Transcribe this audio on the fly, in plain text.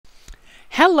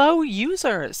Hello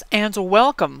users, and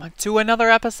welcome to another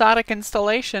episodic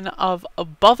installation of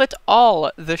Above It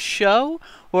All, the show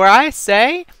where I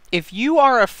say, if you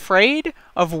are afraid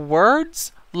of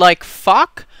words like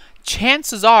fuck,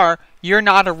 chances are you're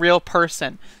not a real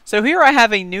person. So here I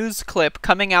have a news clip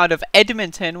coming out of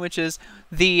Edmonton, which is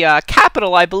the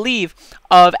capital, I believe,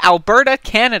 of Alberta,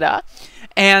 Canada.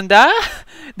 And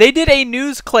they did a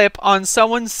news clip on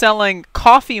someone selling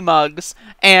coffee mugs,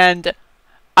 and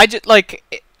I just,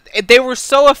 they were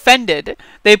so offended,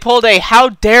 they pulled a "how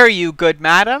dare you, good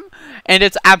madam," and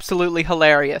it's absolutely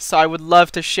hilarious. So I would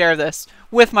love to share this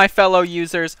with my fellow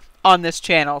users on this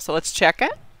channel. So let's check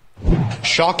it.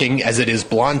 Shocking as it is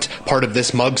blunt, part of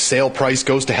this mug's sale price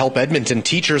goes to help Edmonton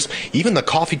teachers. Even the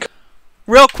coffee...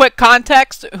 Real quick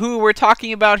context, who we're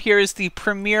talking about here is the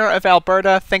Premier of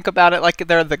Alberta. Think about it like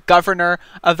they're the governor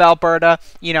of Alberta.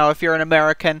 You know, if you're an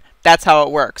American, that's how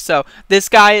it works. So this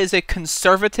guy is a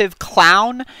conservative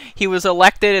clown. He was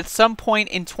elected at some point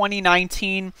in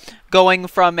 2019, going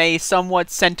from a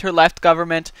somewhat center-left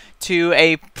government to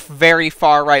a very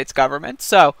far-right government.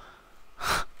 So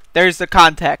there's the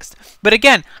context. But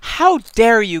again, how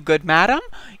dare you, good madam?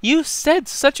 You said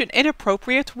such an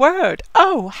inappropriate word.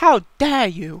 Oh, how dare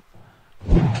you?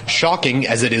 Shocking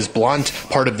as it is blunt,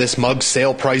 part of this mug's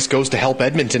sale price goes to help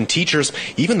Edmonton teachers.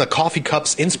 Even the coffee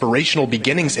cup's inspirational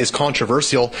beginnings is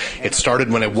controversial. It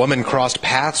started when a woman crossed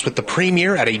paths with the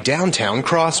Premier at a downtown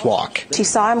crosswalk. She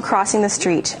saw him crossing the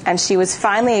street, and she was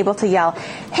finally able to yell,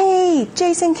 "Hey,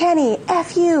 Jason Kenney,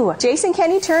 F you." Jason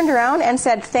Kenney turned around and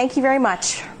said, "Thank you very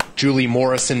much." Julie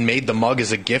Morrison made the mug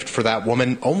as a gift for that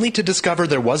woman, only to discover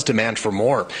there was demand for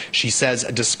more. She says,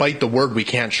 despite the word we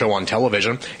can't show on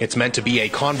television, it's meant to be a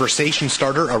conversation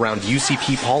starter around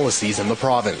UCP policies in the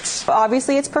province.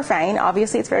 Obviously, it's profane.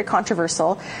 Obviously, it's very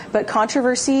controversial. But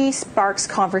controversy sparks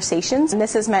conversations. And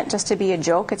this is meant just to be a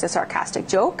joke. It's a sarcastic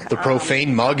joke. The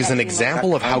Profane mug is an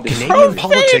example of how Canadian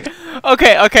politics...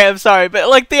 Okay, I'm sorry, but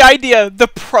like the idea, the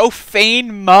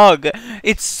Profane mug,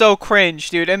 it's so cringe,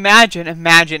 dude. Imagine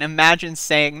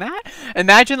saying that.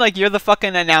 Imagine like you're the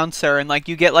fucking announcer and like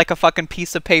you get like a fucking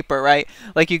piece of paper, right?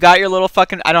 Like you got your little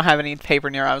fucking, I don't have any paper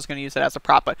near, I was going to use it as a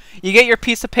prop, but you get your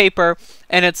piece of paper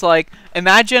and it's like,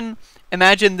 imagine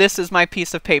this is my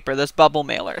piece of paper, this bubble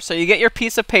mailer. So you get your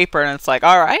piece of paper and it's like,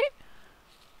 all right,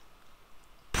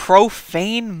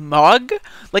 Profane mug?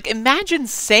 Like imagine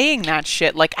saying that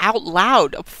shit like out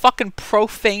loud. A fucking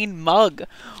profane mug.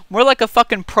 More like a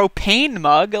fucking propane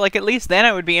mug. Like at least then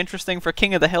it would be interesting for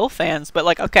King of the Hill fans. But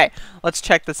like, okay, let's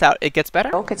check this out. It gets better.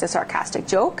 It's a sarcastic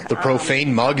joke. The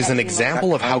Profane mug is an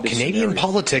example of how Canadian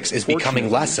politics is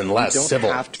becoming less and less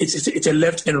civil. It's a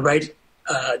left and right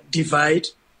divide.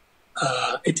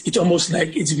 It's almost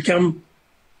like it's become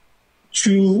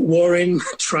two warring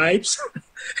tribes.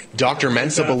 Dr.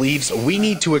 Mensah believes we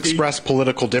need to express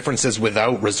political differences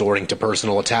without resorting to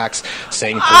personal attacks,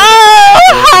 saying...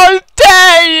 Oh, how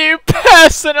dare you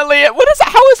personally...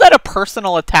 How is that a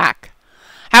personal attack?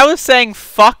 How is saying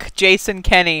fuck Jason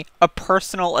Kenney a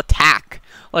personal attack?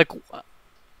 Like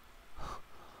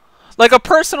a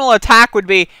personal attack would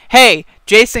be, hey,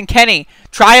 Jason Kenney,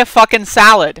 try a fucking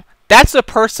salad. That's a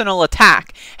personal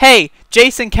attack. Hey,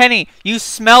 Jason Kenney, you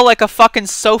smell like a fucking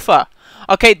sofa.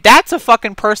 Okay, that's a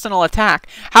fucking personal attack.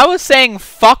 How is saying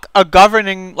fuck a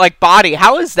governing, like, body,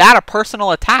 how is that a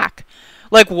personal attack?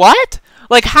 Like, what?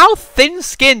 Like, how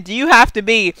thin-skinned do you have to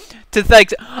be to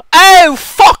think, oh,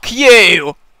 fuck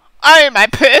you! Oh, my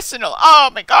personal,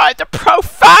 oh my god, the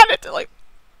profanity, like...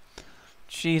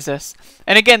 Jesus.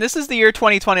 And again, this is the year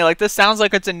 2020, like, this sounds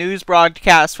like it's a news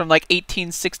broadcast from, like,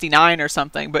 1869 or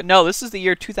something, but no, this is the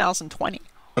year 2020.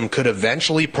 Could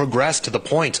eventually progress to the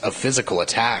point of physical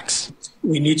attacks.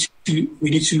 We need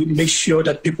to make sure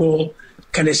that people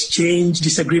can exchange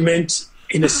disagreement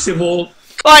in a civil...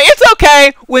 Like, it's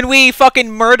okay when we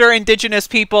fucking murder indigenous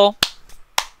people.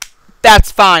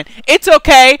 That's fine. It's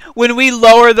okay when we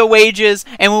lower the wages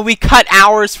and when we cut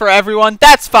hours for everyone.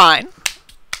 That's fine.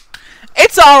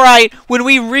 It's alright when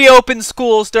we reopen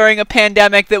schools during a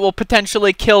pandemic that will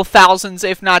potentially kill thousands,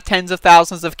 if not tens of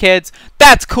thousands of kids.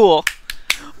 That's cool.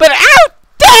 But how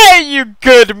dare you,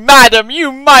 good madam,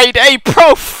 you made a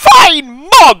profane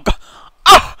mug!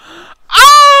 Oh,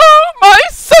 my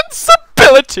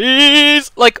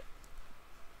sensibilities! Like...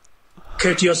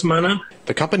 Courteous manner.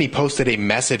 The company posted a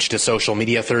message to social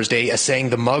media Thursday saying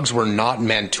the mugs were not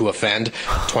meant to offend.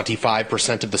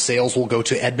 25% of the sales will go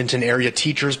to Edmonton area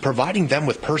teachers, providing them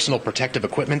with personal protective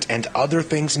equipment and other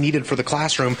things needed for the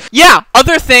classroom. Yeah,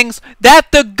 other things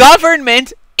that the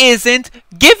government isn't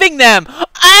giving them.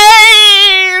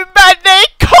 But they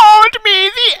called me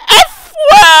the F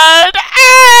word.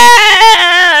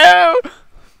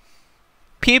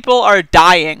 people are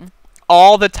dying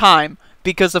all the time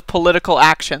because of political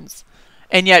actions.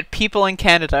 And yet people in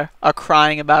Canada are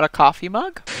crying about a coffee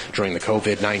mug? During the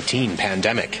COVID-19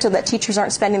 pandemic. So that teachers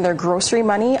aren't spending their grocery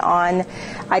money on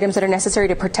items that are necessary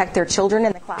to protect their children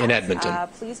in the class. In Edmonton,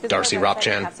 Darcy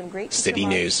Ropchan, City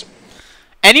News.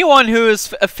 Anyone who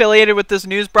is affiliated with this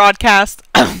news broadcast,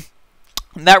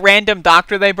 that random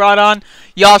doctor they brought on,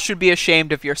 y'all should be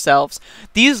ashamed of yourselves.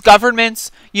 These governments,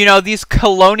 you know, these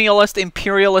colonialist,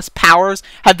 imperialist powers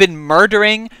have been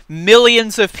murdering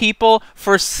millions of people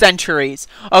for centuries,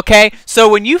 okay? So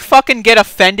when you fucking get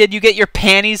offended, you get your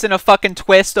panties in a fucking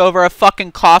twist over a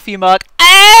fucking coffee mug.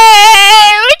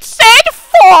 Oh, it said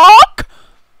fuck!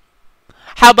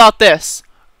 How about this?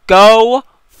 Go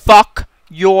fuck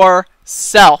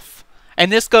yourself.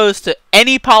 And this goes to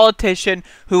any politician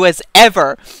who has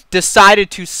ever decided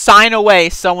to sign away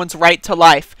someone's right to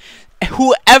life.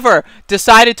 Whoever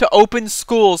decided to open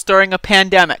schools during a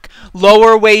pandemic,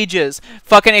 lower wages,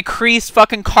 fucking increase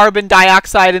fucking carbon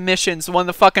dioxide emissions when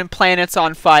the fucking planet's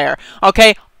on fire.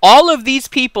 Okay? All of these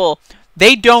people,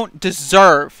 they don't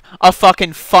deserve a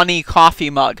fucking funny coffee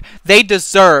mug. They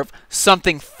deserve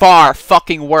something far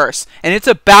fucking worse. And it's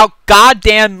about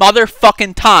goddamn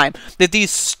motherfucking time that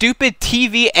these stupid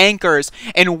TV anchors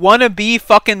and wannabe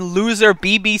fucking loser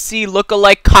BBC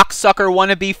lookalike cocksucker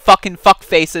wannabe fucking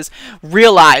fuckfaces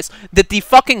realize that the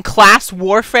fucking class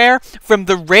warfare from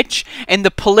the rich and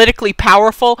the politically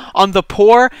powerful on the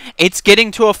poor, it's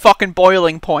getting to a fucking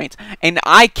boiling point. And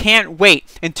I can't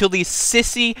wait until these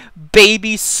sissy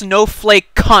baby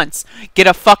snowflake cunts get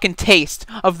a fucking taste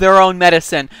of their own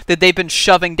medicine that they've been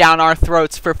shoving down our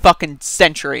throats for fucking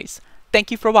centuries.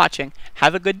 Thank you for watching.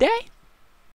 Have a good day.